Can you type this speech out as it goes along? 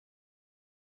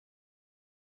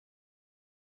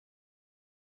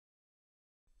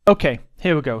Okay,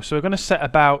 here we go. So we're going to set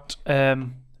about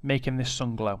making this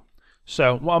sun glow.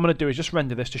 So what I'm going to do is just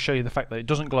render this to show you the fact that it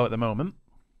doesn't glow at the moment.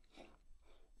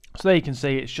 So there you can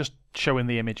see it's just showing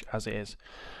the image as it is.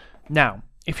 Now,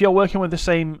 if you're working with the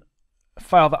same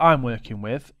file that I'm working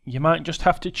with, you might just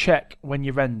have to check when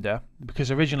you render, because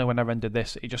originally when I rendered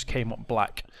this it just came up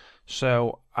black.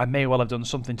 So I may well have done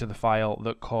something to the file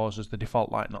that causes the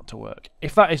default light not to work.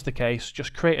 If that is the case,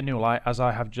 just create a new light, as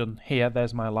I have done here.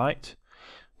 There's my light,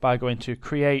 by going to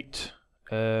create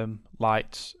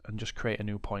lights and just create a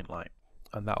new point light,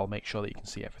 and that will make sure that you can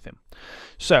see everything.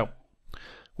 So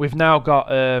we've now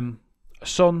got a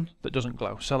sun that doesn't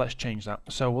glow, so let's change that.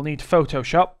 So we'll need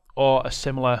Photoshop or a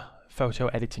similar photo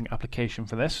editing application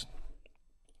for this.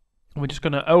 We're just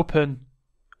going to open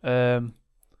the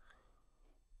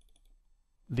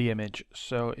image.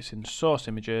 So it's in source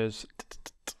images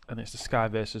and it's the sky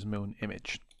versus moon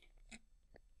image.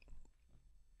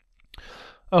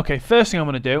 Okay, first thing I'm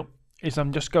going to do is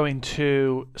I'm just going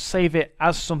to save it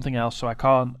as something else so I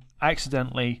can't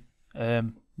accidentally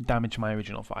damage my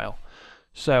original file.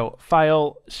 So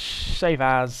file, save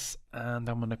as, and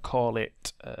I'm going to call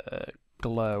it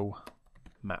glow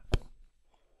map,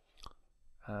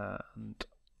 and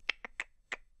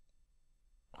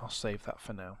I'll save that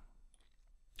for now.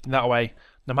 That way,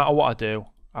 no matter what I do,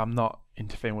 I'm not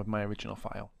interfering with my original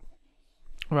file.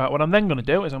 Right, what I'm then going to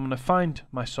do is I'm going to find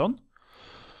my sun.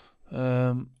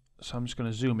 So I'm just going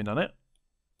to zoom in on it.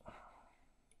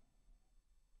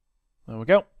 There we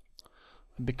go.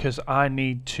 Because I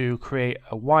need to create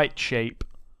a white shape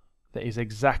that is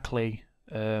exactly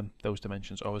those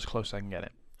dimensions, or as close as I can get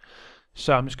it.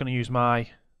 So I'm just going to use my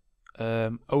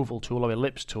oval tool, or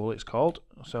ellipse tool it's called.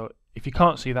 So if you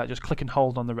can't see that, just click and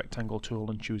hold on the rectangle tool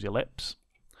and choose ellipse.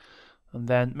 And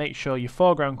then make sure your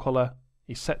foreground colour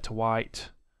is set to white.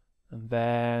 And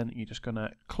then you're just going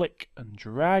to click and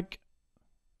drag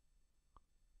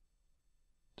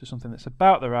to something that's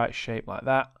about the right shape like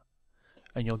that.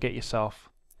 And you'll get yourself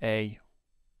a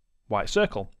white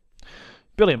circle.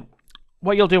 Brilliant.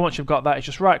 What you'll do once you've got that is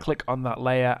just right click on that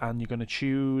layer and you're going to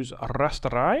choose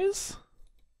rasterize.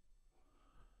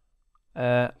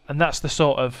 And that's the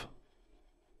sort of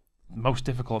most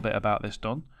difficult bit about this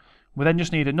done. We then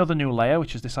just need another new layer,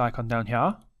 which is this icon down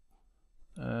here.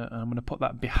 And I'm going to put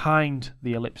that behind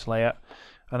the ellipse layer,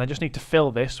 and I just need to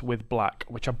fill this with black,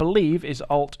 which I believe is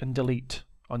Alt and Delete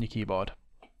on your keyboard.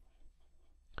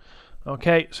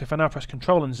 Okay, so if I now press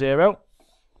Control and 0,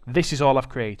 this is all I've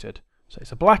created. So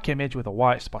it's a black image with a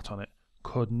white spot on it.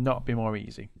 Could not be more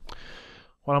easy.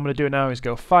 What I'm going to do now is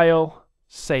go File,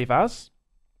 Save As.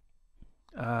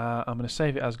 I'm going to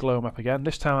save it as Glow Map again.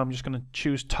 This time I'm just going to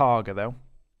choose Targa though.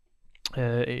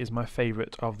 It is my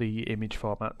favourite of the image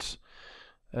formats.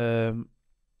 And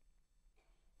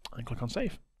click on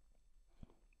Save.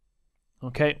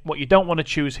 Okay, what you don't want to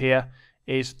choose here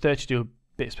is 32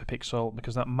 bits per pixel,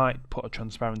 because that might put a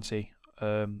transparency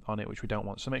on it, which we don't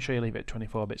want. So make sure you leave it at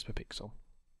 24 bits per pixel.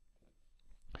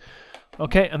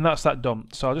 Okay, and that's that done.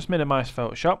 So I'll just minimize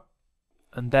Photoshop,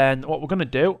 and then what we're going to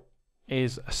do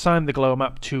is assign the glow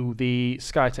map to the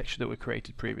sky texture that we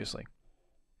created previously.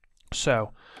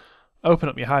 So open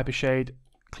up your Hypershade,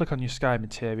 click on your sky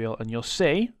material, and you'll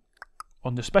see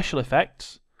under special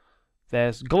effects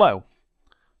there's glow.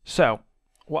 So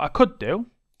what I could do,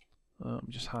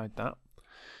 just hide that,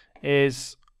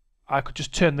 is I could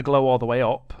just turn the glow all the way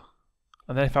up,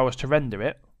 and then if I was to render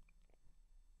it,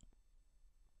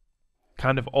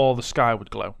 kind of all the sky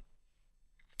would glow.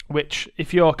 Which,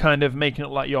 if you're kind of making it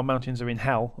look like your mountains are in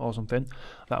hell or something,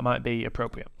 that might be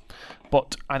appropriate.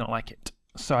 But I don't like it.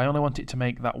 So I only want it to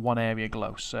make that one area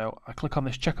glow. So I click on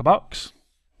this checker box,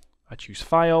 I choose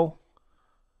File,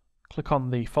 click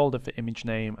on the folder for image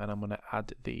name, and I'm going to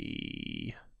add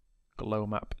the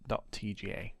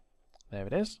glowmap.tga. There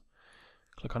it is.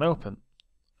 Click on Open.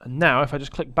 And now if I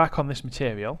just click back on this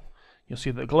material, you'll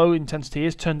see that the glow intensity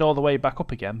is turned all the way back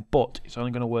up again, but it's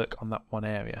only going to work on that one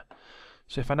area.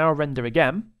 So if I now render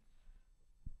again,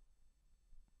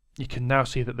 you can now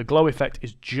see that the glow effect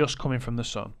is just coming from the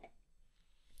sun,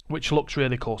 which looks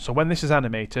really cool. So when this is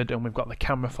animated and we've got the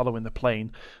camera following the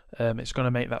plane, it's going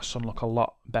to make that sun look a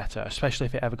lot better, especially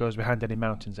if it ever goes behind any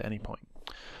mountains at any point.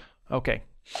 Okay,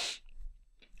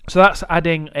 so that's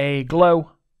adding a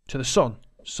glow to the sun.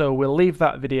 So we'll leave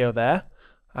that video there,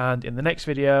 and in the next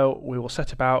video we will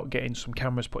set about getting some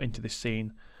cameras put into this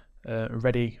scene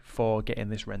ready for getting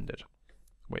this rendered,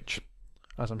 which,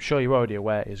 as I'm sure you're already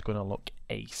aware, is going to look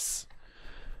ace.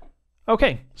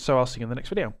 Okay, so I'll see you in the next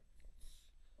video.